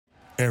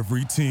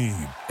Every team,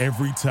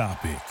 every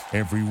topic,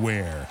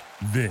 everywhere.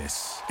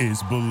 This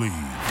is Believe.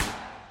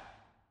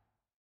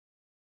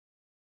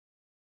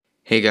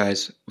 Hey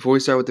guys, before we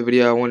start with the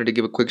video, I wanted to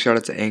give a quick shout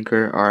out to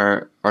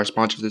Anchor, our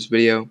sponsor for this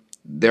video.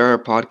 They're our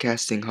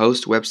podcasting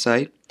host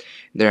website.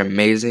 They're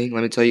amazing.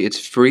 Let me tell you, it's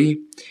free.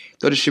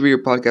 They'll distribute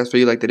your podcast for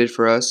you like they did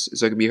for us,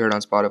 so it can be heard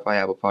on Spotify,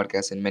 Apple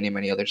Podcasts, and many,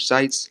 many other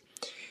sites.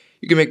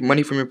 You can make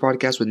money from your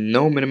podcast with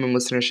no minimum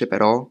listenership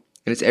at all,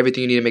 and it's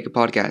everything you need to make a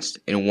podcast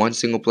in one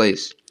single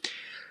place.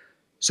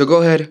 So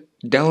go ahead,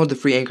 download the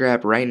free Anchor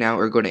app right now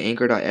or go to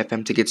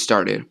anchor.fm to get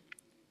started.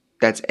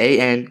 That's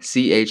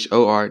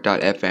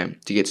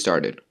ANCHOR.FM to get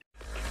started.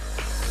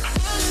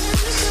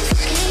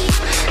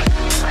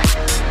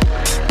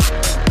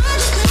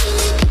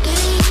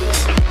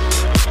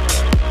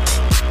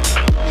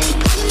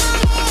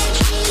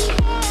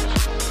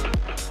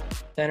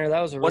 Tanner,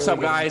 that was a What's really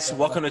up, guys?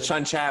 Welcome to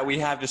Chun Chat. We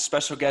have a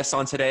special guest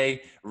on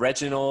today,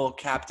 Reginald,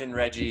 Captain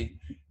Reggie.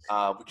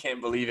 We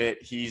can't believe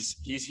it. He's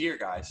here,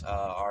 guys.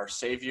 Our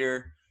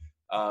savior,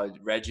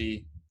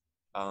 Reggie.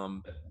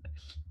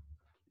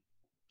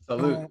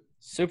 Salute.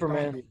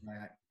 Superman.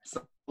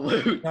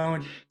 Salute.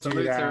 Don't do Salute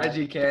to that.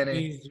 Reggie Cannon.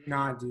 Please do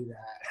not do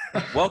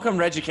that. Welcome,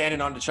 Reggie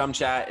Cannon, on to Chum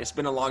Chat. It's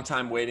been a long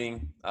time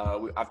waiting.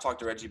 I've talked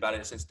to Reggie about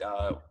it since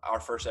our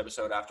first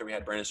episode after we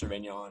had Brandon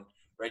Cervena on.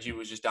 Reggie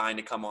was just dying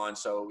to come on,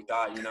 so we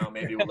thought,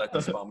 maybe we'll let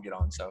this bum get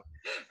on. So,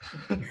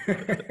 how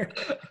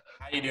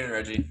you doing,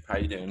 Reggie? How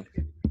you doing?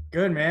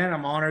 Good, man.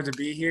 I'm honored to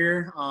be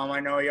here. I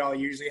know y'all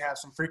usually have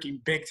some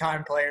freaking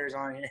big-time players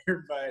on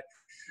here, but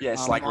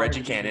Yes, like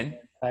Reggie Cannon.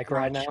 Like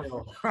right now.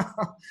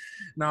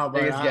 No, but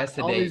Biggest guest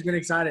to I've always date. been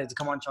excited to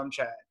come on Chum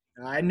Chat.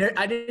 I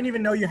didn't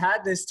even know you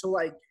had this till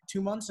like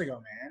 2 months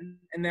ago, man.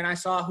 And then I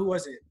saw, who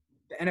was it?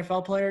 The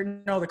NFL player?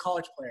 No, the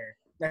college player.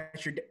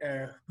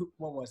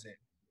 What was it?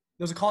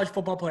 There was a college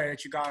football player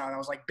that you got on. I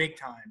was like, big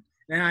time.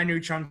 Then I knew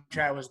Chum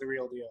Chat was the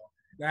real deal.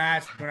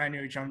 That's when I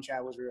knew Chum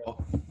Chat was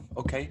real.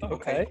 Okay.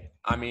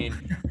 I mean,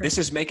 this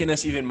is making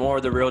us even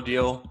more the real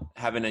deal,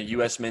 having a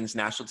U.S. men's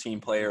national team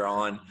player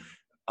on,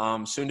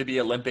 soon to be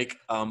Olympic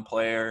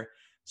player,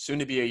 soon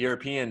to be a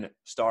European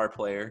star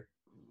player,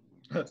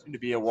 soon to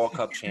be a World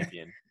Cup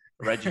champion,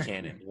 Reggie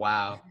Cannon.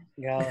 Wow.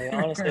 Golly,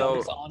 honestly, I'm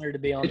just honored to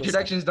be on this.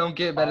 Introductions don't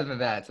get better than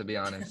that, to be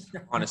honest.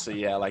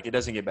 Honestly, yeah, like it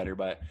doesn't get better.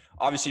 But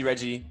obviously,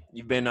 Reggie,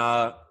 you've been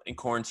in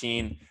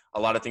quarantine. A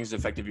lot of things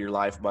affected your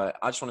life. But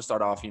I just want to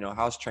start off,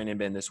 how's training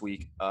been this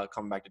week,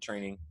 coming back to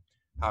training?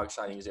 How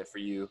exciting is it for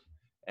you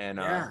and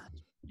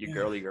your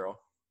girly girl?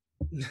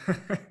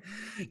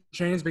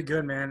 Training's been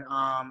good, man.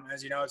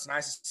 As you know, it's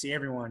nice to see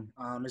everyone.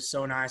 It's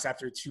so nice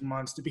after 2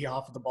 months to be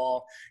off of the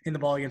ball, hitting the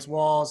ball against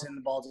walls, hitting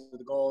the ball to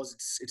the goals.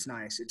 It's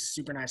nice. It's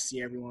super nice to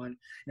see everyone.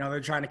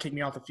 They're trying to kick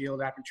me off the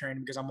field after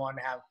training because I'm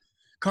wanting to have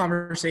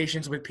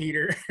conversations with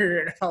Peter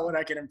about what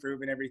I can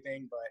improve and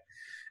everything. But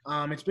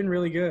it's been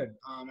really good.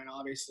 And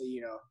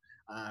obviously,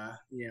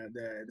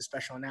 the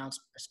special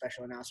announcement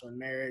in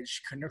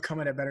marriage couldn't have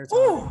come at a better time.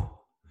 Ooh.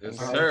 Yes,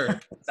 sir.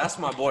 That's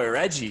my boy,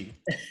 Reggie.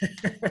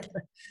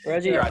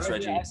 Reggie, Congrats,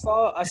 Reggie. I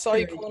saw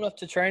you pulling up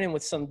to training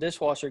with some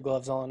dishwasher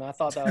gloves on. I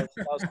thought that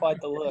was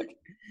quite the look.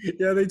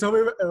 Yeah, they told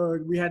me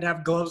we had to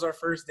have gloves our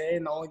first day,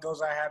 and the only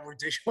gloves I had were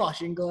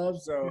dishwashing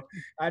gloves, so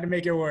I had to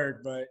make it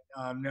work. But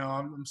no,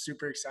 I'm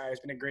super excited. It's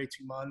been a great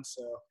 2 months,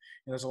 so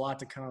there's a lot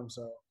to come.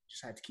 So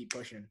just had to keep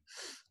pushing.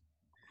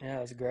 Yeah,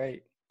 that's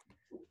great.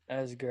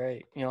 That is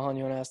great. Han,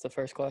 you want to ask the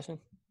first question?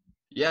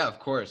 Yeah, of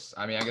course.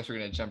 I guess we're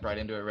going to jump right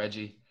into it,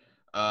 Reggie.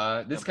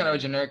 This is kind of a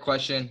generic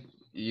question.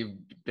 You've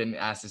been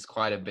asked this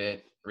quite a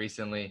bit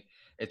recently.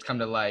 It's come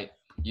to light.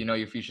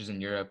 Your future's in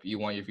Europe. You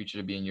want your future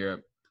to be in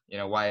Europe.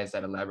 Why is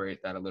that?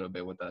 Elaborate that a little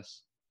bit with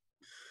us.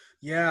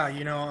 Yeah,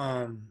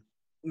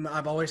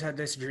 I've always had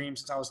this dream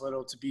since I was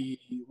little to be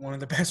one of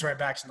the best right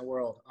backs in the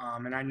world.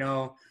 And I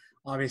know,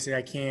 obviously,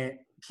 I can't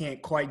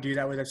quite do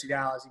that with FC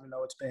Dallas, even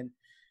though it's been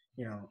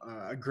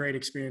a great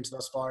experience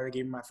thus far. They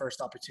gave me my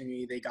first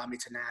opportunity. They got me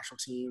to national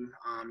team.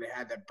 They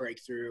had that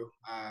breakthrough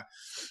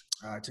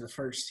to the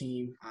first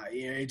team.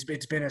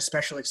 It's been a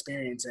special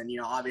experience, and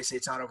obviously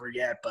it's not over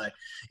yet. But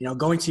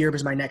going to Europe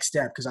is my next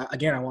step because I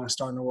want to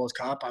start in the World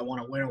Cup. I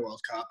want to win a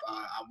World Cup.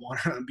 I want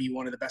to be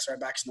one of the best right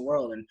backs in the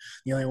world, and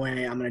the only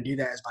way I'm going to do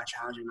that is by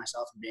challenging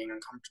myself and being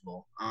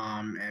uncomfortable.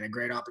 And a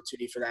great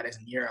opportunity for that is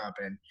in Europe.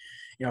 And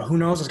who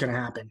knows what's going to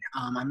happen?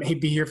 I may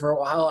be here for a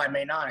while. I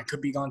may not. I could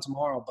be gone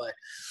tomorrow. But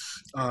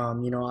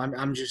I'm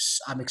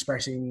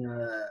expressing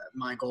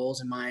my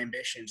goals and my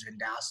ambitions, and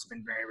Dallas has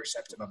been very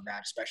receptive of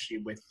that, especially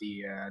with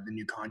the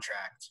new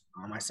contract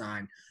I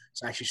signed.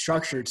 It's actually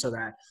structured so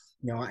that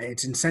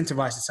it's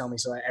incentivized to sell me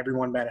so that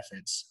everyone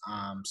benefits.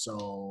 I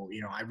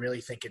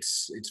really think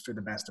it's for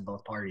the best of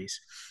both parties.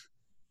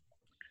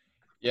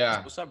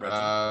 Yeah. What's up,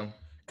 Reggie?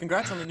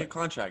 Congrats on the new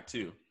contract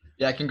too.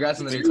 Yeah, congrats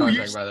on the new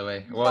contract, by the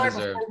way. Well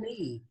deserved.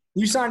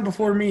 You signed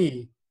before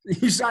me.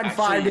 You signed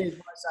Actually, 5 days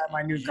before I signed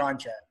my new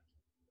contract.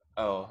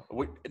 Oh,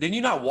 didn't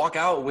you not walk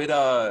out with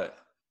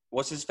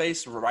what's his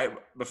face right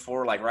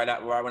before, right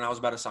when I was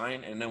about to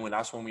sign, and then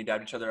that's when we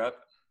dabbed each other up?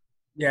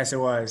 Yes, it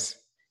was.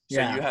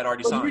 So you had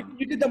already signed.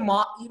 You did the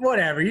mock,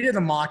 whatever. You did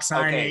the mock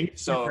signing. Okay,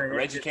 so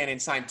Reggie Cannon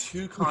signed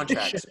 2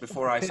 contracts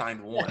before I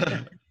signed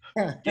 1.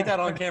 Get that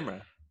on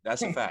camera.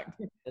 That's a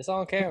fact. It's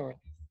on camera.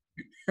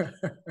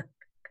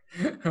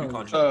 2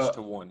 contracts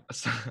to 1.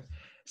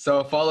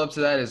 So follow up to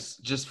that is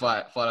just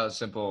flat out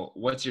simple.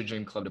 What's your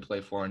dream club to play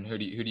for, and who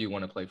do you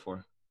want to play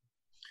for?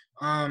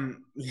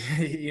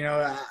 You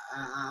know,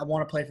 I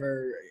want to play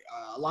for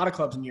a lot of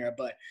clubs in Europe,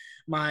 but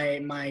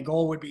my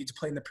goal would be to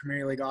play in the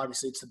Premier League.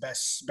 Obviously, it's the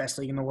best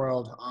league in the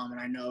world, and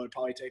I know it'd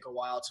probably take a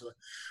while to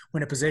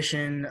win a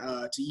position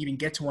to even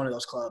get to one of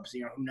those clubs.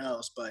 You know, who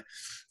knows? But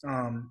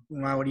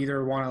I would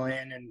either want to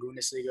land in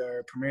Bundesliga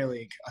or Premier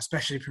League,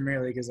 especially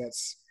Premier League, because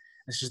that's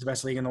just the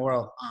best league in the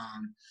world.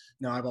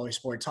 You know, I've always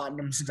supported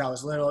Tottenham since I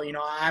was little. You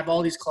know, I have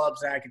all these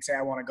clubs that I can say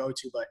I want to go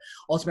to, but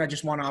ultimately I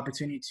just want an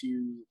opportunity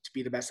to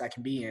be the best I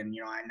can be. And,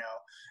 you know, I know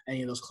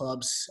any of those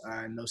clubs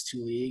in those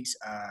 2 leagues,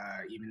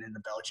 even in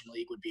the Belgian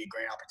league, would be a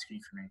great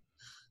opportunity for me.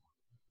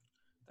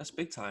 That's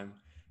big time.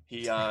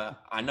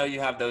 I know you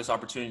have those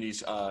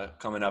opportunities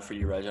coming up for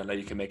you, Reg. I know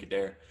you can make it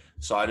there.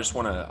 So I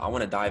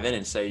want to dive in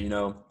and say, you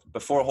know,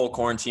 before the whole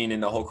quarantine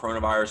and the whole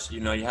coronavirus, you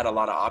know, you had a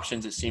lot of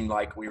options. It seemed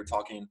like we were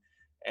talking.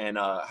 And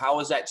how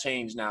has that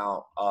changed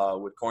now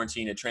with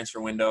quarantine and transfer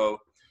window,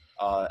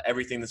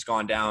 everything that's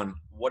gone down?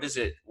 What does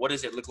it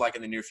look like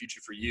in the near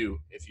future for you,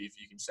 if you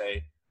can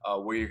say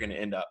where you're going to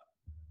end up?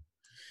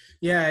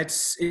 Yeah,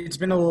 it's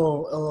been a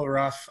little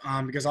rough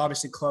because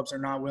obviously clubs are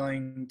not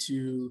willing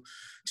to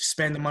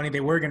spend the money they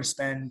were going to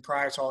spend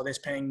prior to all this,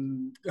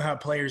 paying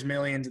players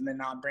millions and then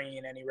not bringing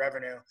in any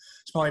revenue.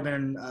 It's probably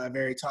been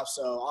very tough.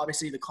 So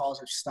obviously the calls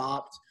have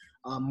stopped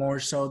more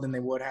so than they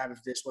would have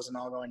if this wasn't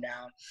all going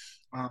down.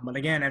 But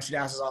again, FC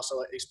Dallas has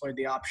also explored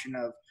the option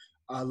of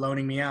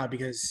loaning me out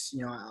because,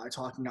 you know, I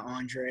talking to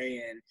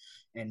Andre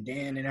and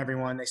Dan and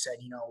everyone, they said,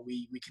 you know,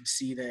 we can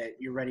see that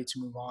you're ready to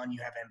move on. You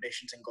have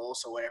ambitions and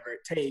goals. So whatever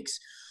it takes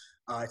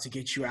to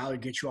get you out or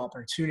get you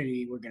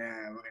opportunity, we're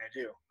gonna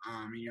do.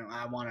 You know,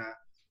 I want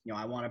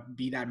to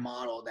be that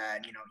model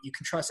that, you know, you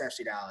can trust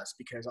FC Dallas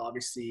because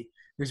obviously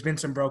there's been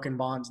some broken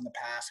bonds in the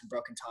past and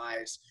broken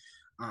ties.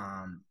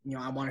 You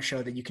know, I want to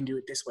show that you can do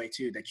it this way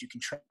too, that you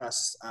can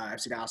trust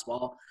FC Dallas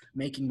while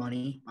making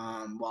money,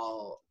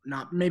 while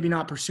maybe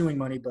not pursuing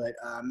money, but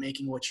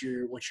making what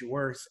you're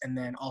worth, and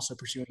then also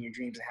pursuing your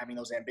dreams and having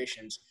those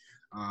ambitions.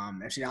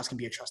 FC Dallas can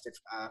be a trusted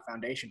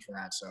foundation for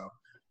that. So,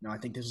 you know, I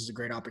think this is a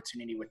great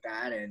opportunity with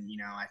that, and you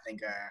know, I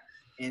think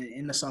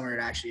in the summer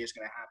it actually is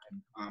going to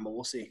happen, but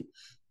we'll see.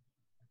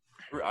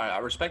 I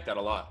respect that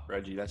a lot,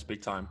 Reggie. That's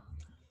big time.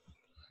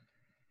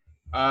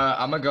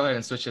 I'm gonna go ahead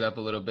and switch it up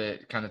a little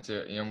bit, kind of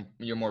to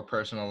your more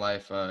personal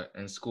life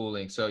and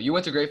schooling. So you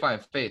went to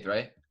Grapevine Faith,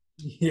 right?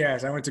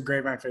 Yes, I went to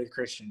Grapevine Faith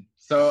Christian.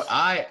 So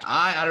I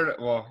don't know.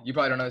 Well, you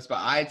probably don't know this,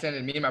 but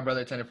me and my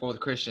brother attended Full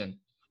Christian.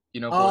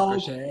 You know Full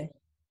Christian? Okay.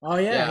 Oh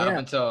yeah.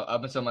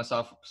 Up until my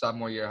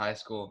sophomore year of high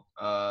school.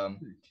 Do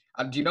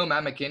you know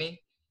Matt McKinney?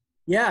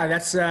 Yeah,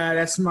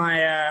 that's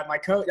my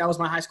coach. That was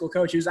my high school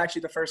coach. He was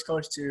actually the first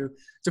coach to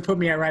put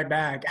me at right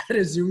back. I had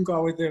a Zoom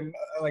call with him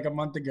like a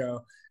month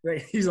ago.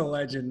 He's a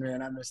legend,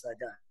 man. I miss that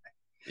guy.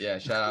 Yeah,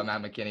 shout out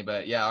Matt McKinney.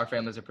 But yeah, our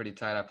families are pretty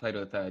tight. I played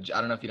with I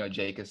don't know if you know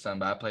Jake, his son,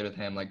 but I played with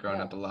him like growing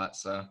up a lot.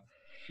 So,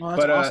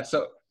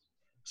 awesome.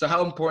 So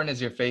how important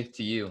is your faith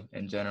to you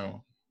in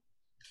general?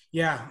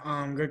 Yeah,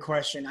 good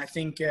question. I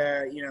think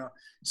you know,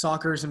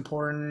 soccer is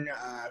important.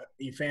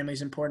 Your family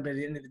is important, but at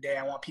the end of the day,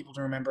 I want people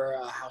to remember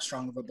how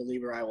strong of a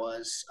believer I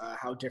was,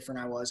 how different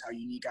I was, how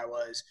unique I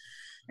was,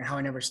 and how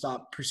I never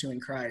stopped pursuing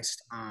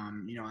Christ.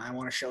 You know, I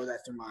want to show that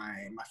through my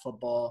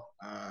football,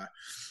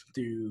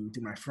 through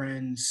my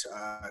friends,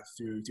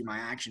 through my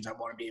actions. I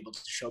want to be able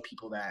to show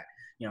people that,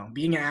 you know,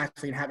 being an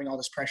athlete and having all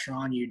this pressure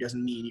on you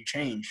doesn't mean you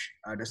change.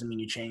 Doesn't mean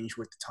you change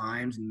with the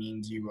times. It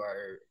means you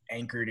are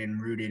anchored and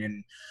rooted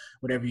in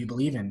whatever you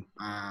believe in.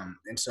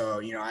 And so,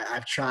 you know,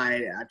 I've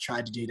tried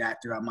to do that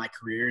throughout my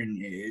career, and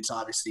it's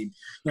obviously, you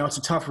know, it's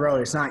a tough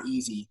road. It's not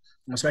easy,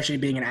 especially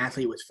being an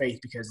athlete with faith,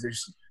 because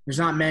there's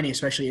not many,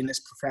 especially in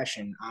this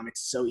profession.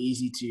 It's so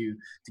easy to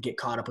get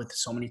caught up with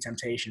so many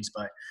temptations,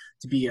 but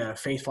to be a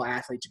faithful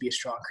athlete, to be a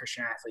strong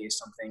Christian athlete is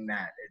something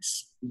that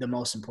it's the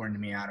most important to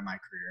me out of my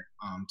career,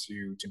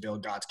 to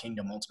build God's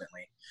kingdom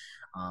ultimately.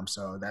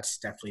 So that's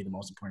definitely the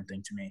most important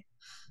thing to me.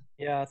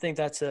 Yeah, I think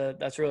that's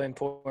really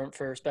important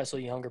for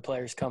especially younger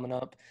players coming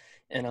up,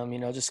 and you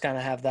know, just kind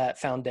of have that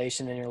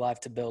foundation in your life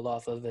to build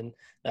off of, and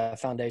that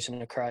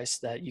foundation of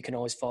Christ that you can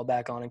always fall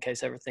back on in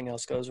case everything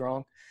else goes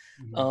wrong.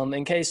 Mm-hmm.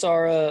 In case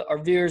our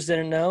viewers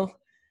didn't know,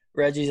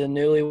 Reggie's a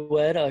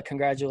newlywed.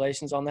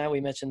 Congratulations on that.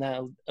 We mentioned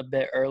that a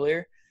bit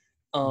earlier.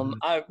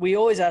 We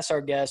always ask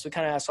our guests. We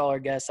kind of ask all our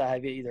guests that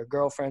have either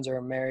girlfriends or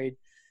are married.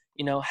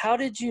 You know, how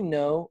did you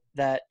know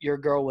that your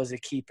girl was a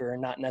keeper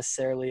and not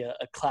necessarily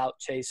a clout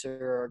chaser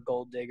or a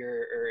gold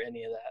digger or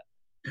any of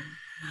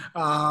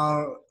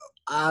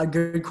that?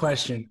 Good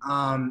question.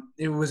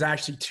 It was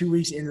actually 2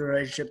 weeks into the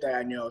relationship that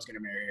I knew I was going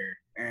to marry her,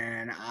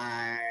 and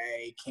I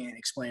can't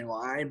explain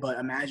why, but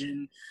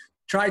imagine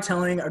try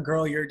telling a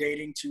girl you're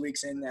dating 2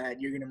 weeks in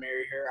that you're gonna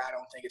marry her. I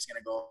don't think it's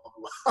gonna go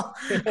over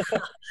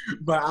well.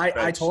 But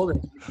I told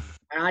her,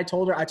 and I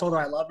told her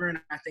I love her, and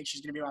I think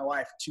she's gonna be my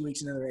wife 2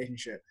 weeks into the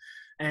relationship.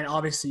 And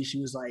obviously,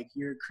 she was like,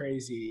 "You're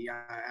crazy.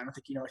 I don't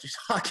think you know what you're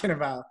talking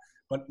about."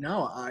 But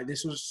no,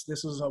 this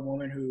was a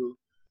woman who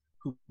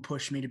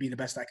pushed me to be the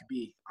best I could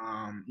be.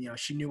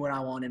 She knew what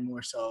I wanted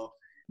more so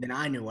than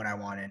I knew what I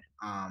wanted.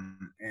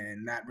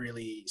 And that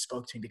really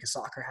spoke to me because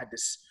soccer had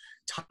this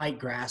tight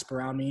grasp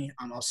around me.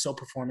 I was so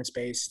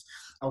performance-based.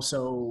 I was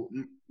so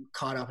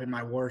caught up in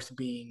my worth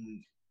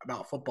being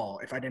about football.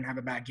 If I didn't have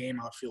a bad game,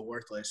 I would feel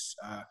worthless.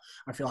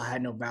 I feel I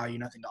had no value,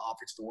 nothing to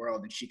offer to the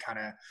world. And she kind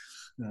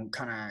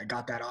of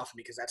got that off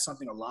me because that's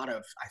something a lot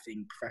of, I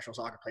think, professional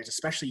soccer players,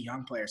 especially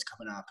young players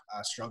coming up,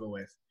 struggle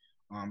with.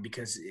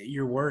 Because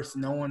your worth,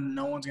 no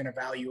one's going to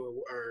value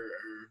or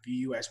view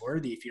you as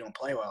worthy if you don't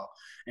play well.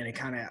 And it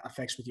kind of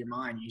affects with your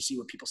mind. You see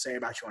what people say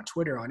about you on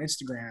Twitter, on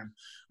Instagram,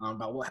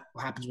 about what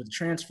happens with the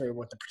transfer,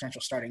 what the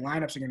potential starting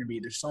lineups are going to be.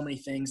 There's so many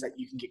things that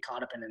you can get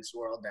caught up in this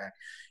world that,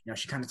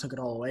 she kind of took it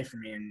all away from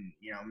me and,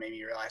 made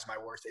me realize my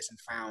worth isn't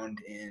found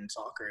in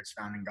soccer. It's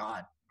found in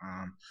God.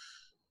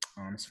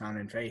 It's found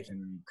in faith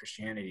and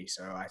Christianity.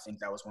 So I think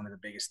that was one of the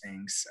biggest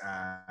things,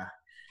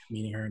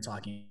 meeting her and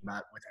talking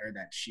about with her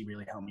that she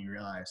really helped me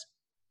realize.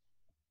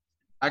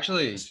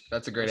 Actually,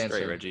 that's a great answer,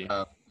 great, Reggie.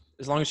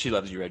 As long as she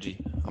loves you,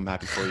 Reggie, I'm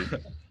happy for you.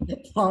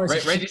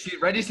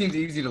 Reggie seems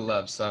easy to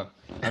love, so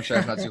I'm sure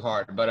it's not too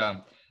hard.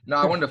 But no,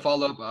 I wanted to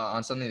follow up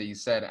on something that you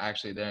said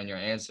actually there in your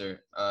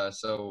answer.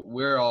 So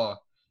we're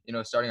all,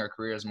 starting our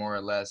careers more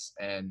or less,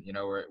 and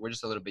we're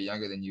just a little bit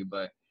younger than you.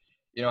 But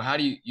how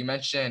do you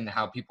mentioned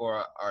how people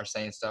are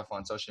saying stuff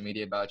on social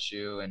media about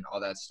you and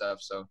all that stuff.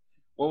 So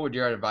what would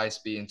your advice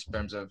be in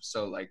terms of,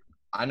 so like,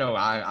 I know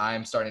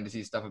I'm starting to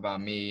see stuff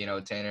about me,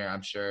 Tanner,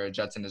 I'm sure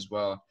Judson as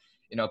well,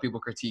 people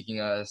critiquing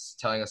us,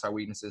 telling us our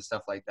weaknesses,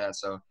 stuff like that.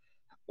 So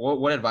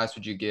what advice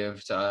would you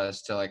give to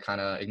us to like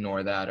kind of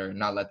ignore that or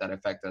not let that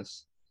affect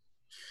us?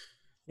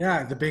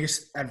 Yeah, the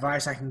biggest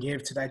advice I can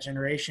give to that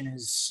generation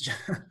is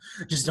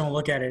just don't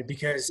look at it,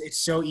 because it's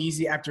so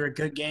easy after a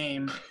good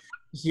game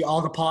you see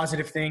all the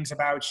positive things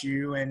about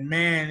you, and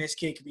man, this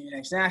kid could be the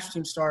next national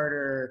team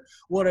starter.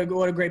 What a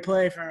great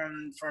play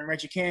from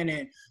Reggie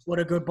Cannon. What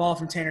a good ball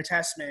from Tanner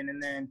Tessman. And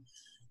then,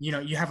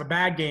 you have a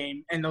bad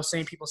game, and those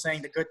same people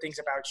saying the good things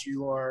about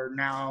you are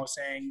now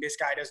saying this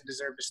guy doesn't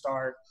deserve to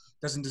start,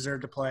 doesn't deserve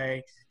to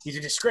play. He's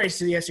a disgrace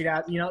to the SC.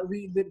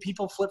 The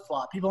people flip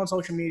flop. People on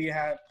social media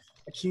have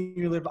a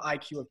cumulative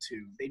IQ of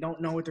 2. They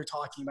don't know what they're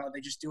talking about. They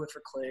just do it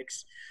for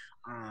clicks.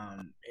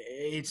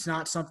 It's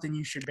not something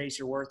you should base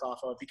your worth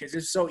off of, because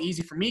it's so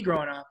easy for me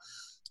but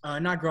at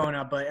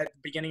the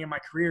beginning of my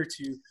career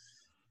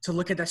to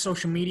look at that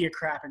social media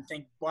crap and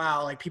think,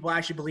 wow, like people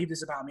actually believe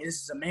this about me.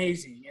 This is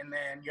amazing. And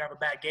then you have a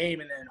bad game,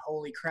 and then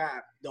holy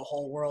crap, the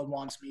whole world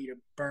wants me to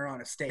burn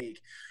on a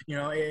stake.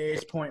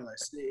 It's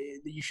pointless.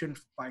 You shouldn't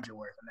find your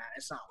worth in that.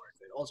 It's not worth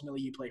it.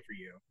 Ultimately, you play for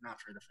you, not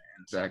for the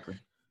fans. Exactly.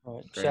 All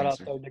right. Shout out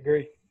Third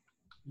Degree.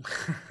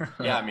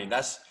 Yeah, I mean,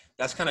 that's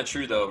kind of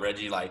true though,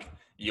 Reggie. Like,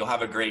 you'll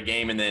have a great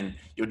game and then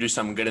you'll do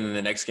something good, and then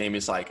the next game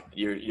is like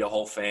your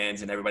whole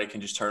fans and everybody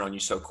can just turn on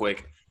you so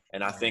quick.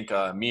 And I think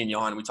me and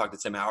Johan, we talked to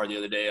Tim Howard the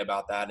other day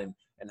about that and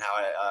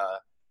how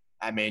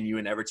at Man U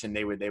and Everton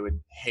they would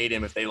hate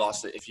him if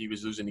he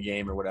was losing the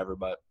game or whatever.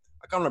 But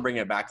I kind of want to bring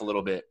it back a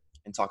little bit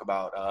and talk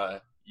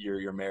about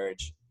your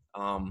marriage.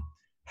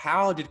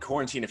 How did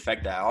quarantine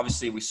affect that?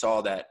 Obviously, we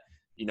saw that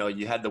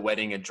you had the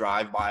wedding, a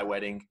drive-by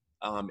wedding.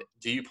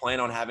 Do you plan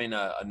on having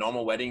a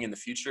normal wedding in the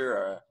future,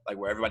 or like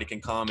where everybody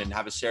can come and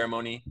have a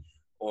ceremony,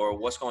 or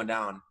what's going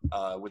down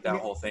with that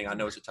whole thing? I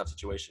know it's a tough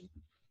situation.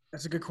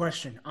 That's a good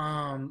question.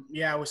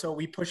 So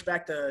we pushed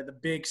back the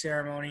big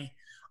ceremony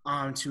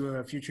to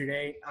a future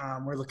date.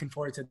 We're looking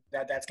forward to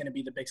that. That's going to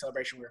be the big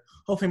celebration where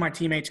hopefully my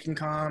teammates can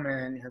come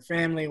and her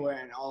family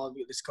when all of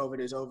this COVID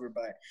is over.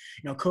 But,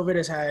 COVID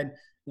has had,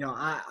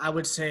 I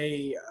would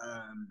say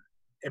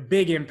a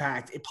big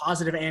impact, a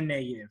positive and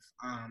negative.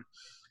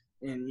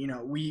 And,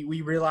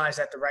 we realized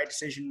that the right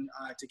decision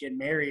to get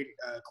married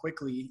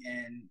quickly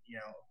and,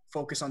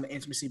 focus on the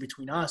intimacy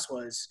between us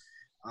was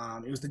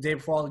it was the day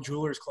before all the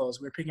jewelers closed.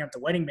 We were picking up the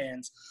wedding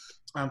bands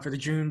for the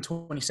June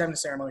 27th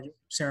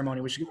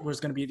ceremony, which was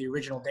going to be the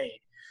original date.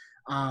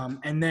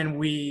 And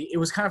then it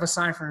was kind of a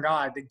sign from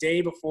God. The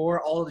day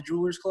before all of the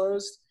jewelers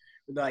closed,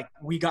 like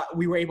we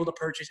were able to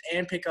purchase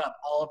and pick up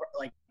all of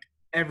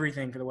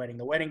everything for the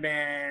wedding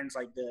bands,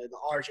 like the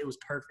arch. It was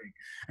perfect.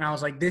 And I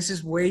was like, this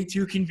is way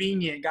too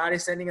convenient. God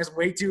is sending us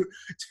way too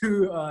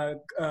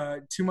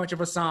much of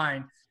a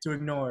sign to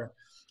ignore.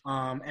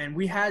 And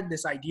we had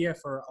this idea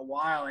for a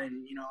while,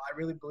 and I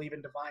really believe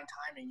in divine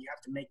timing. You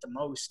have to make the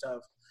most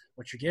of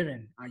what you're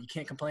given. You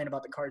can't complain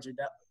about the cards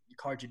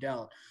you're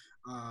dealt.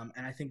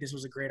 And I think this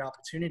was a great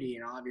opportunity,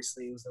 and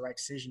obviously it was the right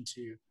decision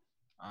to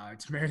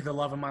marry the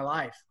love of my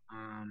life.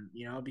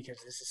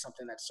 Because this is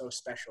something that's so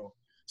special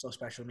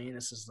to me. And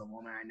this is the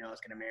woman I know I was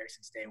going to marry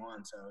since day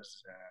one. So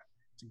it's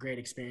a great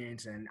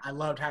experience, and I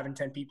loved having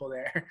 10 people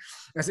there,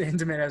 as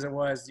intimate as it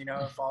was.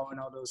 Following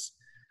all those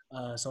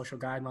social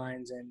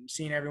guidelines, and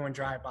seeing everyone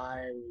drive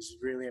by was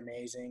really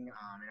amazing.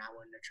 And I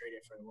wouldn't have traded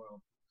it for the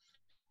world.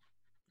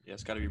 Yeah,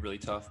 it's got to be really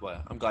tough,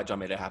 but I'm glad y'all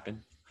made it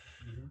happen.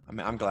 Mm-hmm.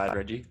 I'm glad,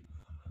 Reggie.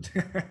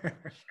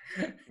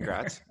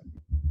 Congrats.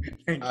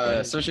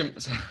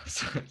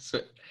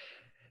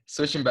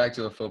 Switching back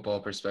to a football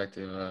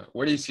perspective,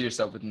 where do you see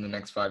yourself within the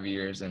next 5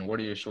 years, and what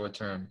are your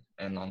short-term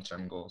and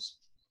long-term goals?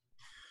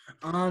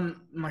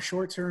 My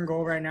short-term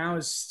goal right now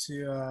is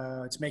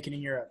to make it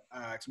in Europe,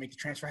 to make the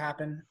transfer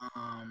happen,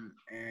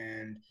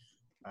 and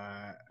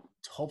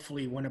to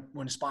hopefully win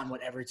a spot in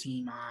whatever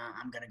team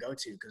I'm going to go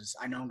to, because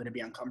I know I'm going to be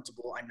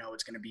uncomfortable. I know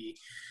it's going to be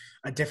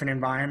a different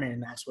environment,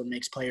 and that's what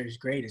makes players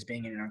great, is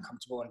being in an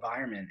uncomfortable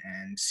environment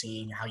and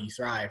seeing how you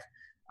thrive.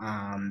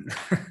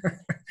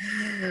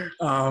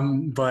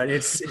 But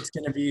it's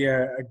going to be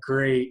a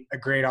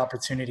great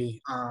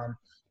opportunity.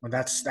 Well,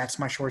 that's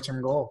my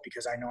short-term goal,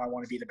 because I know I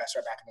want to be the best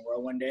right back in the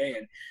world one day,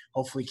 and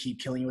hopefully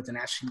keep killing it with the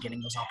national team,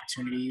 getting those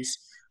opportunities,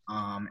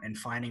 and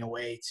finding a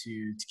way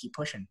to keep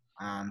pushing.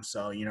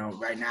 So,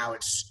 right now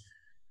it's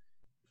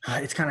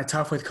kind of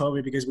tough with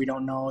COVID because we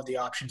don't know the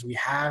options we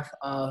have,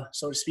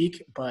 so to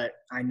speak. But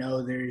I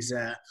know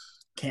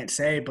can't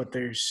say, but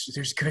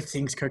there's good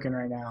things cooking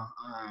right now.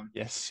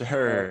 Yes,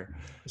 sir.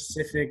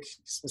 Specific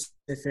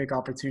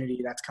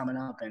opportunity that's coming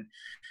up, and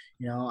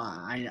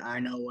I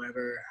know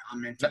wherever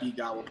I'm meant to be,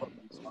 God will put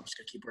me. So I'm just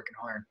gonna keep working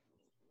hard.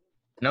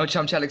 No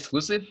Chum Chat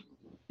exclusive?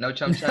 No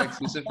Chum Chat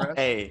exclusive for us?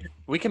 Hey,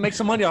 we can make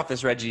some money off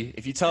this, Reggie.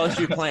 If you tell us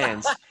your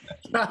plans,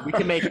 we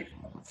can make.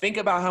 Think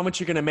about how much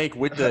you're gonna make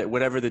with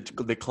whatever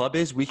the club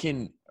is. We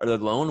can, or the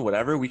loan,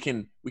 whatever. We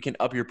can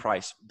up your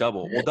price,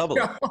 double. We'll double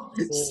it.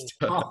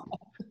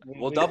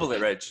 We'll double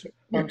it, Reg.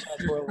 Chum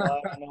Chat's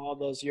worldwide. I know all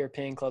those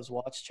European clubs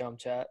watch Chum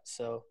Chat,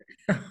 so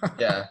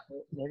yeah,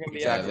 they're gonna be.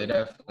 Yeah, they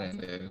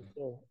definitely do.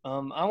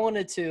 I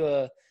wanted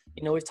to,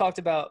 we've talked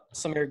about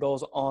some of your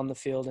goals on the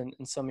field and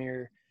some of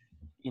your,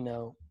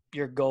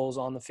 your goals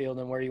on the field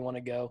and where you want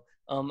to go.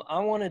 I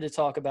wanted to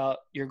talk about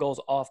your goals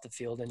off the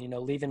field and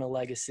leaving a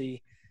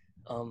legacy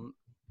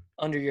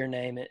under your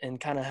name and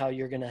kind of how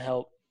you're going to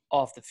help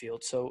off the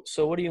field. So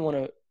what do you want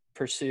to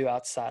pursue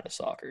outside of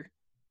soccer?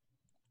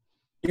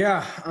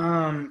 Yeah.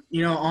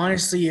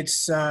 Honestly,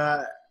 it's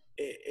the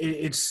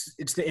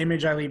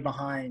image I leave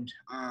behind.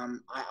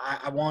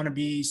 I want to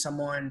be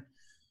someone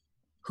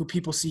who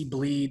people see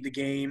bleed the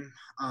game,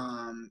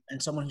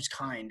 and someone who's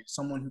kind,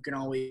 someone who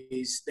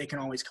they can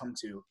always come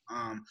to.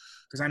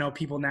 Because I know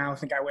people now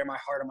think I wear my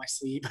heart on my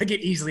sleeve. I get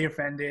easily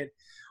offended.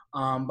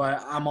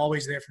 But I'm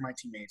always there for my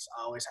teammates.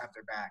 I always have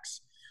their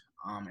backs.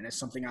 And it's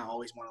something I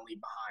always want to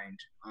leave behind.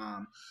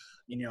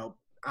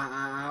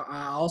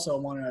 I also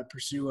want to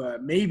pursue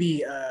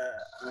maybe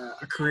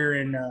a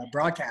career in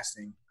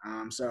broadcasting.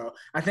 So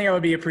I think I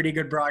would be a pretty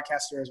good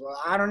broadcaster as well.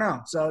 I don't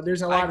know. So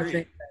there's a lot of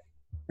things.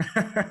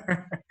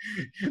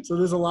 So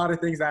there's a lot of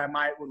things that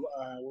I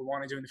would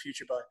want to do in the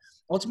future. But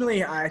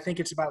ultimately, I think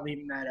it's about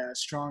leaving that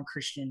strong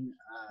Christian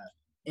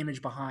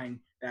image behind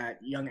that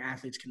young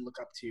athletes can look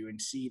up to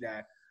and see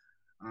that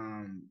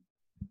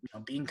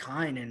being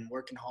kind and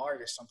working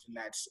hard is something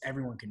that's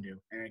everyone can do,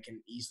 and it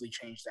can easily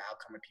change the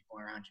outcome of people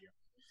around you.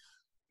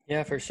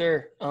 Yeah, for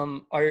sure.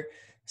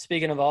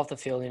 Speaking of off the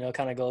field,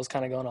 kind of goals,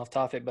 kind of going off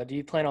topic, but do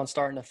you plan on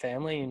starting a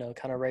family,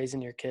 kind of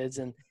raising your kids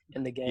in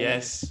the game?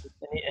 Yes.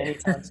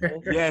 Anytime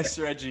soon? Yes,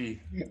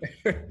 Reggie.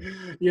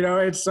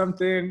 It's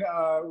something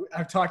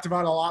I've talked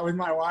about a lot with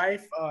my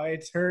wife.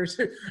 It's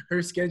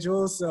her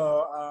schedule.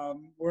 So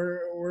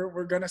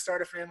we're going to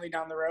start a family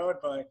down the road,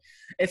 but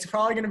it's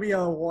probably going to be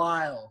a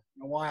while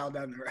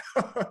down the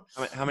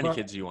road. How many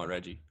kids do you want,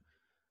 Reggie?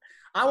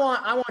 I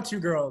want 2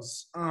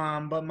 girls.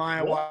 But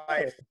my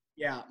wife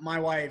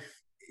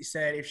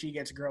said if she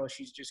gets a girl,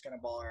 she's just going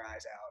to bawl her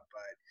eyes out.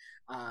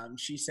 But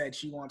she said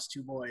she wants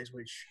 2 boys,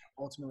 which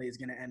ultimately is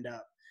going to end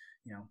up,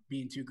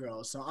 being 2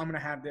 girls. So I'm going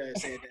to have to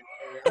say that.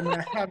 I'm going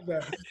to have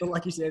the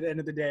lucky say at the end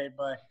of the day.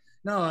 But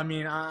no, I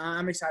mean,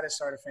 I'm excited to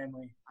start a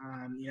family.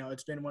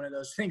 It's been one of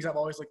those things I've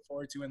always looked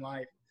forward to in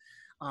life.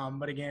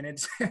 But again,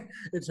 it's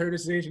her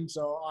decision.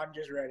 So I'm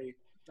just ready.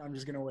 I'm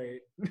just going to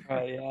wait.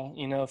 Right.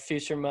 Yeah.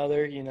 Future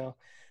mother,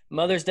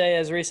 Mother's Day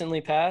has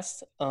recently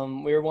passed.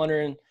 We were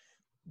wondering,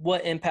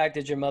 what impact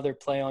did your mother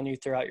play on you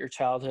throughout your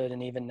childhood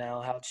and even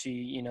now? How'd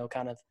she,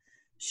 kind of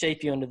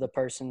shape you into the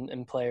person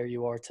and player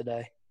you are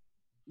today?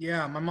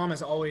 Yeah, my mom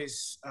has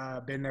always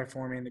been there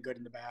for me in the good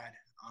and the bad.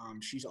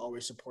 She's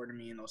always supported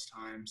me in those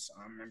times.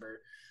 I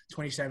remember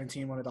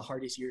 2017, one of the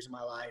hardest years of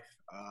my life,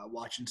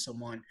 watching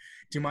someone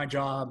do my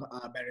job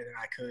better than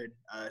I could,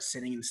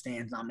 sitting in the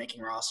stands, not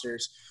making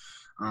rosters.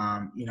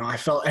 I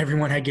felt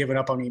everyone had given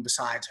up on me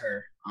besides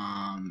her.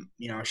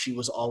 She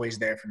was always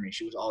there for me.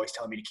 She was always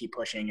telling me to keep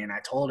pushing. And I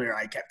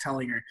kept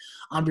telling her,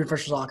 I'm a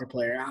professional soccer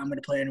player. I'm going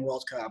to play in the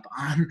World Cup.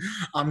 I'm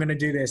going to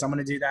do this. I'm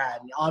going to do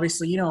that. And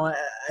obviously,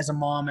 as a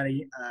mom as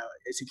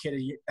a kid,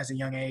 as a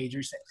young age,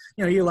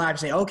 you laugh and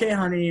say, okay,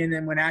 honey. And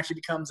then when it actually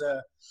becomes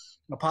a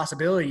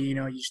possibility,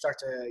 you start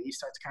to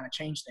kind of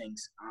change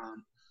things.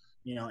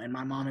 And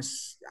my mom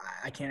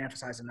I can't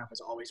emphasize enough,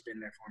 has always been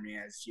there for me,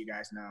 as you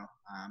guys know.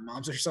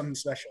 Moms are something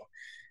special.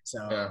 So,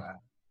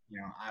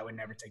 I would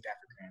never take that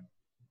for granted.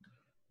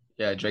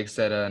 Yeah, Drake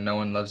said, no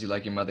one loves you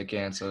like your mother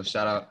can. So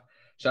shout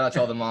out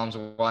to all the moms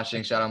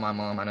watching. Shout out my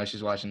mom. I know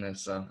she's watching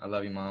this, so I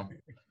love you, Mom.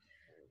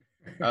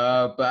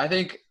 But I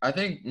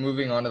think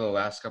moving on to the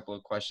last couple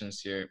of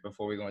questions here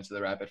before we go into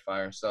the rapid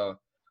fire. So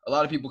a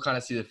lot of people kind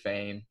of see the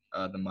fame,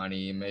 the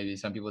money. Maybe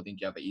some people think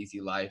you have an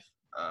easy life,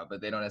 but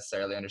they don't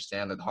necessarily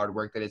understand the hard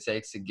work that it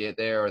takes to get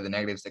there or the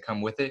negatives that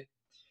come with it.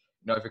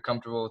 If you're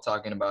comfortable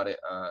talking about it,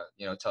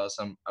 tell us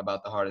some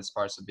about the hardest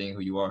parts of being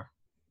who you are.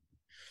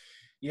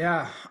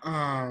 Yeah,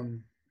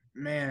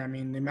 man, I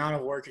mean, the amount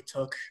of work it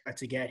took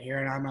to get here,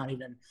 and I'm not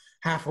even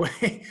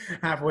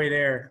halfway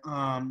there,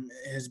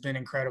 has been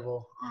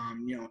incredible.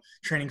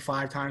 Training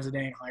 5 times a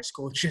day in high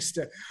school just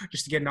to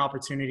get an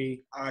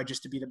opportunity,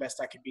 just to be the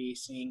best I could be.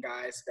 Seeing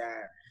guys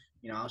that,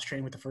 I was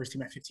training with the first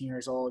team at 15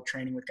 years old,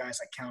 training with guys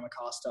like Cal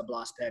Acosta,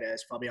 Blas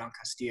Perez, Fabian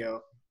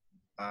Castillo.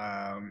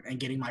 And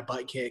getting my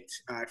butt kicked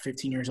at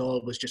 15 years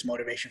old was just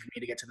motivation for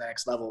me to get to the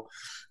next level.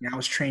 I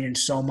was training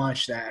so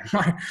much that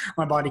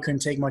my body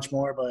couldn't take much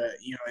more, but,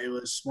 it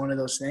was one of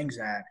those things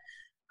that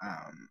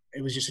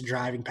it was just a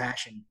driving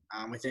passion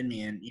within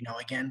me. And,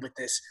 again, with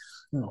this,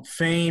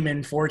 fame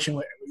and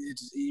fortune,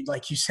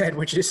 like you said,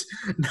 which is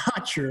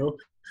not true,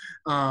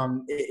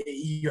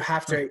 you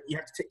have to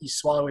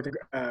swallow it with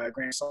a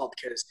grain of salt,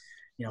 because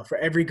for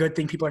every good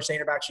thing people are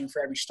saying about you,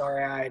 for every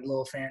starry-eyed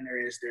little fan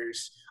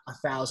there's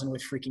 1,000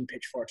 with freaking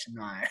pitchforks in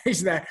their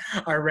eyes that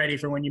are ready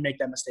for when you make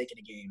that mistake in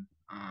a game.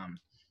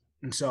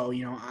 And so,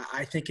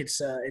 I think it's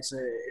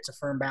a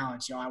firm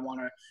balance. I want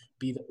to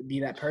be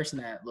that person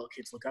that little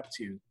kids look up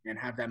to and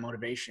have that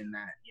motivation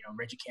that,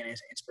 Reggie Cannon is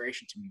an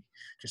inspiration to me,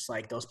 just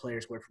like those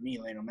players were for me,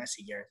 Lionel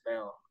Messi, Gareth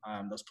Bale,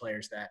 those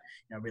players that,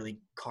 really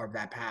carved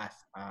that path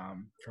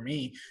for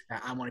me.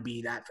 I want to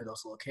be that for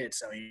those little kids.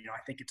 So,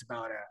 I think it's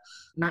about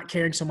not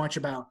caring so much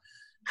about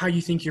how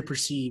you think you're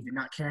perceived and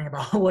not caring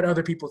about what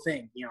other people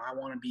think. I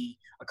want to be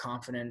a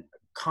confident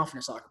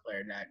soccer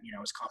player that,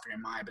 is confident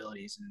in my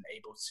abilities and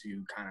able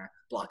to kind of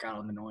block out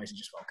on the noise and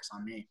just focus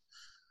on me.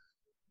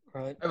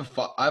 Right.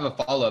 I have a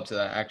follow-up to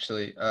that,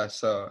 actually.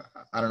 So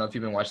I don't know if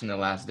you've been watching The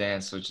Last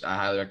Dance, which I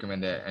highly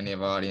recommend to any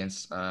of our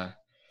audience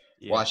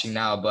watching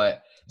now.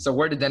 But so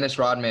where did Dennis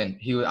Rodman,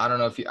 I don't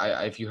know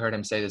if you heard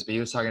him say this, but he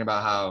was talking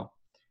about how,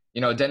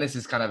 Dennis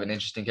is kind of an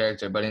interesting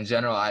character. But in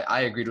general,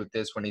 I agreed with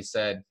this when he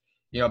said,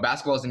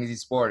 basketball is an easy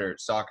sport, or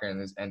soccer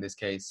in this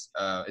case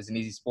is an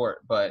easy sport,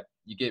 but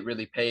you get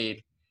really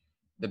paid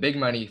the big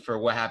money for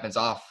what happens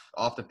off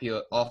the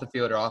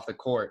field or off the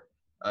court.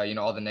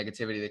 All the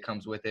negativity that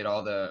comes with it,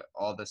 all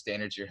the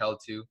standards you're held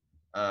to.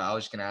 I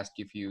was just gonna ask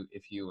you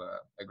if you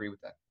agree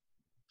with that.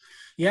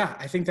 Yeah,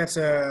 I think that's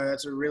a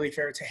really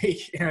fair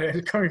take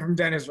coming from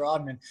Dennis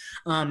Rodman.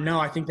 No,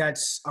 I think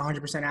that's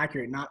 100%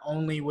 accurate. Not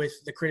only with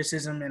the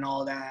criticism and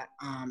all that,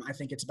 I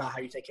think it's about how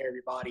you take care of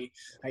your body,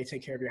 how you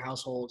take care of your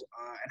household,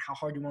 and how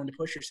hard you're willing to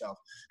push yourself.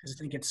 Because I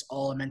think it's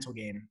all a mental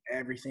game.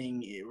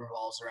 Everything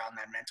revolves around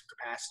that mental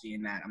capacity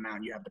and that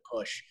amount you have to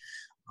push.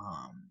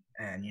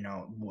 And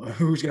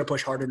who's going to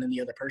push harder than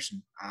the other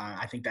person?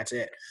 I think that's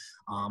it.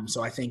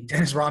 So I think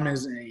Dennis Rodman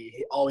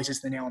he always hits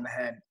the nail on the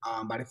head.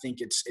 But I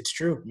think it's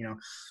true.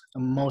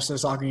 Most of the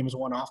soccer game is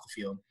won off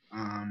the field.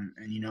 And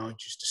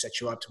just to set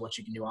you up to what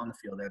you can do on the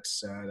field,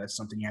 that's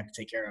something you have to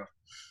take care of.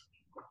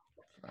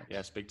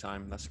 Yes, big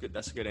time. That's good.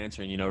 That's a good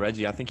answer. And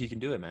Reggie, I think you can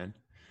do it, man.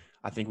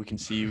 I think we can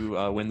see you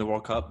win the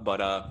World Cup. But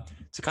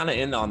to kind of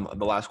end on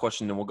the last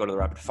question, then we'll go to the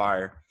rapid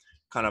fire.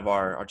 Kind of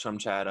our chum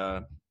chat.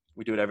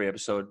 We do it every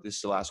episode. This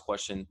is the last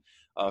question.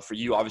 For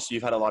you, obviously,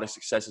 you've had a lot of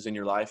successes in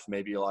your life,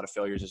 maybe a lot of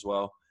failures as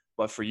well.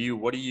 But for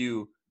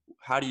you,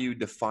 how do you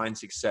define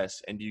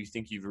success, and do you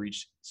think you've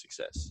reached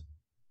success?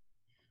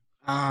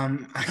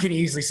 I can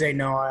easily say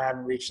no, I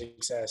haven't reached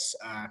success.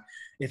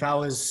 If I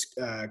was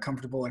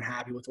comfortable and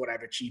happy with what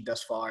I've achieved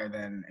thus far,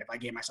 then if I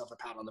gave myself a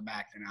pat on the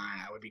back, then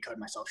I would be cutting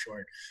myself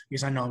short,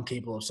 because I know I'm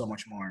capable of so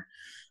much more.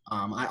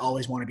 I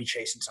always want to be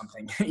chasing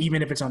something,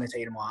 even if it's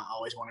unattainable. I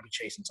always want to be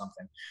chasing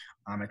something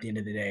at the end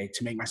of the day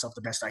to make myself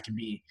the best I can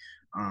be.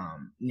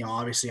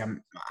 Obviously I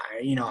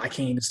can't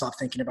even stop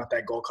thinking about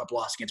that Gold Cup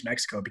loss against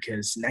Mexico,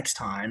 because next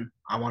time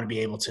I want to be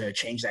able to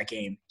change that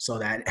game so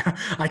that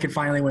I can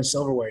finally win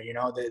silverware.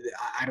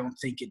 I don't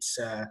think it's,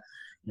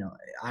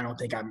 I don't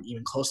think I'm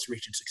even close to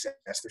reaching success.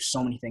 There's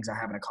so many things I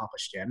haven't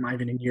accomplished yet. I'm not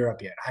even in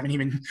Europe yet. I haven't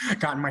even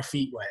gotten my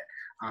feet wet.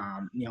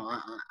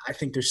 I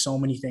think there's so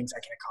many things I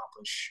can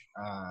accomplish.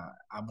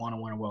 I want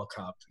to win a World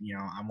Cup.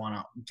 I want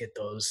to get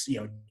those,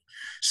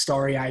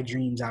 starry-eyed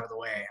dreams out of the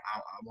way. I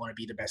want to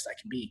be the best I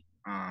can be.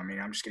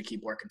 I'm just going to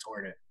keep working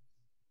toward it.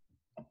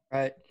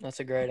 Right. That's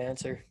a great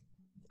answer.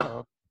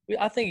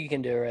 I think you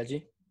can do it,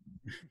 Reggie.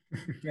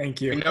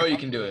 Thank you. We know you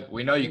can do it.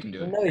 We know you can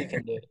do it. We know you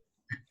can do it.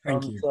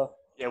 Thank you. So,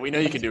 yeah, we know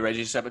you can do it,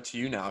 Reggie. It's up to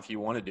you now if you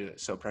want to do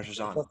it. So pressure's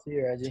on. It's up to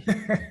you, Reggie.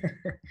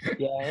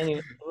 Yeah.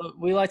 Anyway,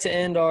 we like to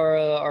end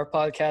our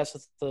podcast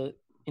with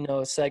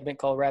a segment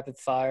called Rapid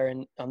Fire,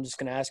 and I'm just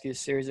going to ask you a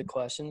series of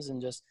questions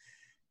and just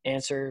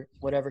answer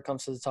whatever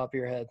comes to the top of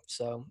your head.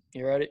 So,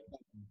 you ready?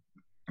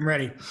 I'm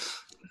ready.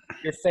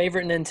 Your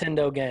favorite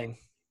Nintendo game?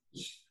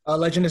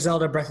 Legend of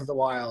Zelda: Breath of the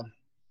Wild.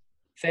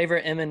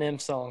 Favorite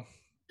Eminem song?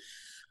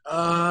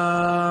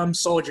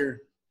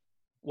 Soldier.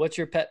 What's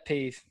your pet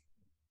peeve?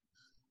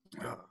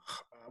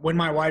 When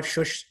my wife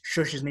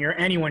shushes me or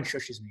anyone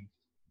shushes me.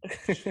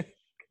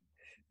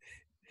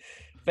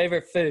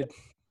 Favorite food?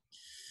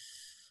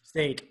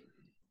 Steak.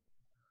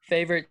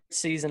 Favorite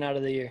season out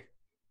of the year?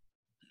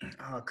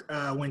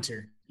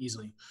 Winter,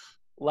 easily.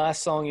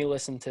 Last song you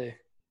listened to?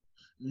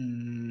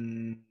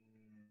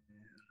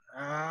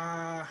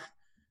 I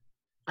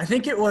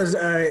think it was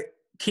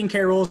King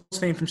K. Rool's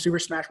theme from Super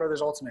Smash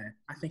Bros. Ultimate.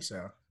 I think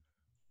so.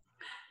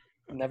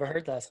 Never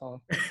heard that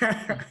song.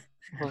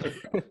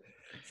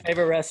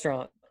 Favorite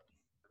restaurant?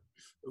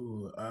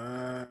 Ooh,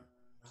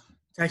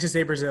 Texas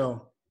de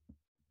Brazil.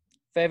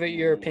 Favorite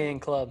European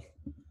club?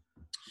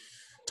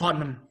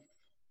 Tottenham.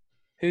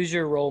 Who's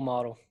your role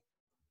model?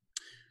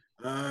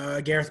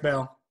 Gareth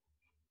Bale.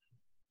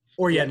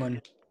 Or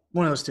Yedlin.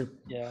 One of those two.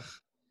 Yeah.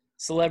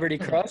 Celebrity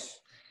crush?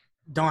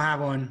 Don't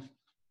have one.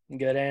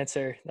 Good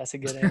answer. That's a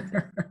good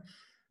answer.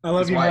 I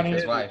love you, honey.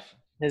 His wife.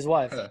 His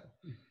wife.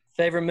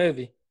 Favorite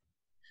movie?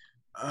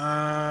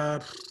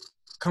 Kung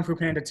Fu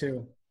Panda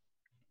 2.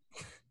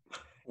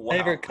 Wow.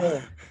 Favorite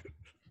color?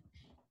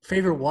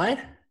 Favorite what?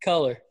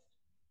 Color.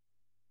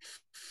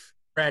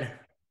 Red.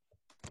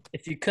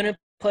 If you couldn't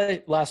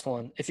play – last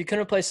one. If you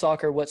couldn't play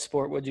soccer, what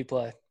sport would you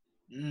play?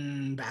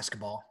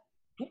 Basketball.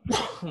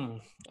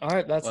 All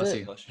right, that's Bless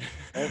it.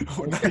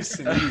 you. Nice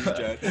and easy,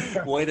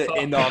 Jed. Way to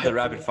end off the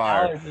rapid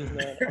fire. Allergies,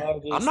 man.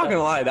 Allergies. I'm not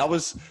gonna lie,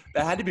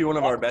 that had to be one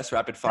of our best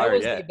rapid That fire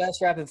was yet. the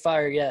best rapid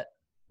fire yet.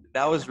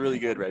 That was really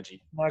good,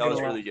 Reggie. Not That gonna was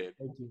lie. really good.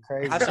 Thank you. I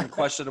Crazy. have some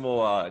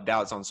questionable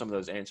doubts on some of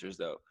those answers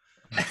though.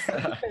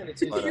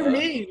 What do you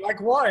mean? Like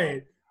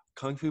what?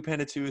 Kung Fu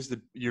Panda 2 is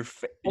your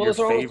What was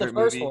wrong with the favorite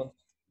first movie. one?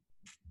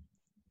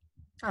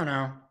 I don't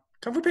know.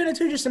 Kung Fu Panda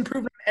 2 just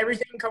improved on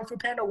everything Kung Fu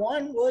Panda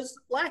 1 was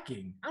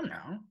lacking. I don't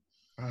know.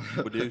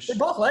 Badoosh. They're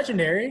both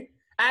legendary.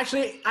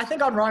 Actually, I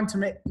think on Rotten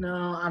Tomatoes.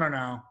 No, I don't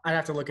know. I'd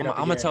have to look it up.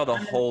 I'm gonna again. tell the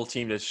whole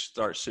team to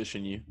start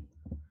shushing you.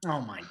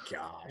 Oh my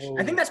gosh! Oh.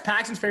 I think that's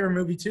Paxton's favorite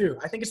movie too.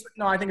 I think it's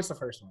the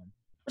first one.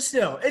 But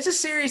still, it's a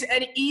series.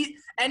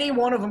 Any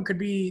one of them could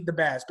be the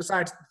best.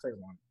 Besides the third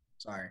one.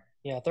 Sorry.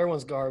 Yeah, third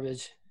one's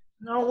garbage.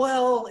 No,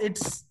 well,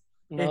 it's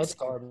It's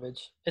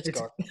garbage. It's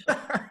garbage.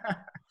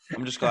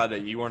 I'm just glad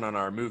that you weren't on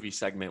our movie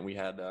segment we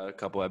had a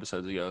couple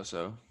episodes ago.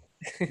 So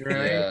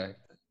Yeah.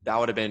 that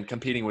would have been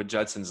competing with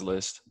Judson's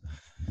list.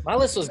 My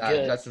list was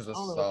good. Justice I List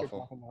don't know is what you're awful.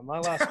 talking about. My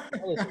list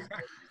was good.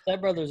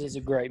 Step Brothers is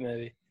a great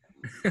movie.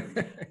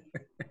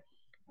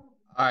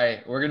 All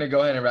right, we're gonna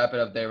go ahead and wrap it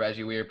up there,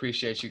 Reggie. We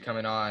appreciate you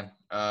coming on.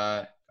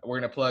 We're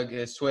gonna plug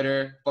his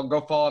Twitter.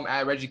 Go follow him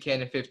at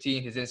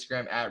ReggieCannon15. His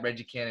Instagram at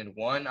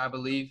ReggieCannon1, I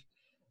believe.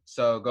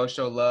 So go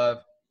show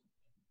love.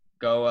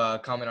 Go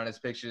comment on his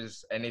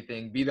pictures.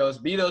 Anything. Be those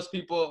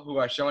people who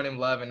are showing him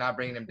love and not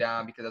bringing him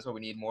down, because that's what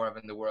we need more of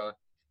in the world.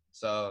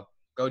 So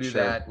go do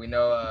that. We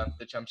know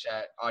the Chum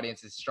Chat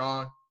audience is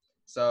strong.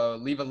 So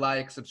leave a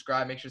like,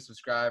 subscribe. Make sure to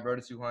subscribe.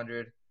 Road to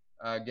 200.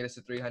 Get us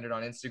to 300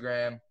 on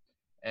Instagram.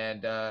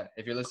 And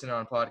if you're listening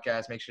on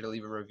podcast, make sure to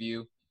leave a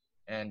review.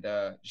 And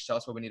just tell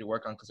us what we need to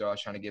work on, because we're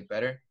always trying to get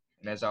better.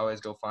 And as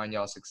always, go find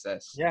y'all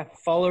success. Yeah,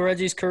 follow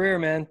Reggie's career,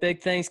 man.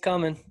 Big things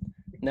coming.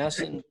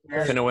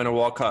 Gonna win a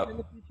World Cup.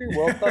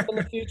 World Cup in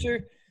the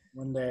future.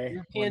 One day.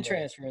 European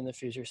transfer in the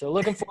future. So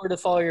looking forward to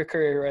follow your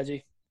career,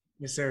 Reggie.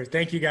 Yes, sir.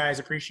 Thank you, guys.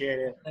 Appreciate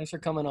it. Thanks for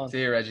coming on.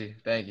 See you, Reggie.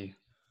 Thank you.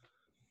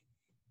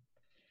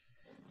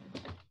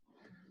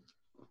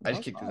 I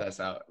just kicked his ass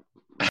out.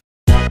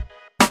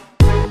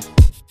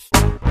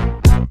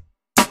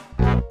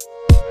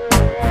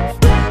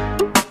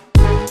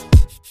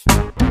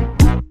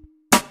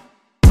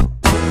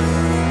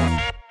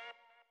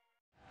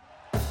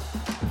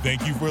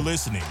 Thank you for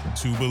listening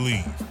to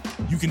Believe.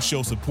 You can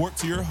show support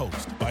to your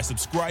host by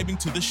subscribing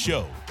to the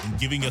show and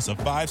giving us a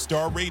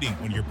 5-star rating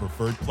on your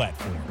preferred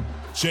platform.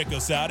 Check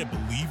us out at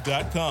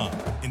Believe.com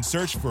and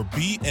search for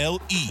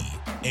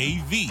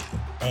BLEAV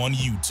on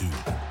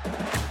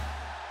YouTube.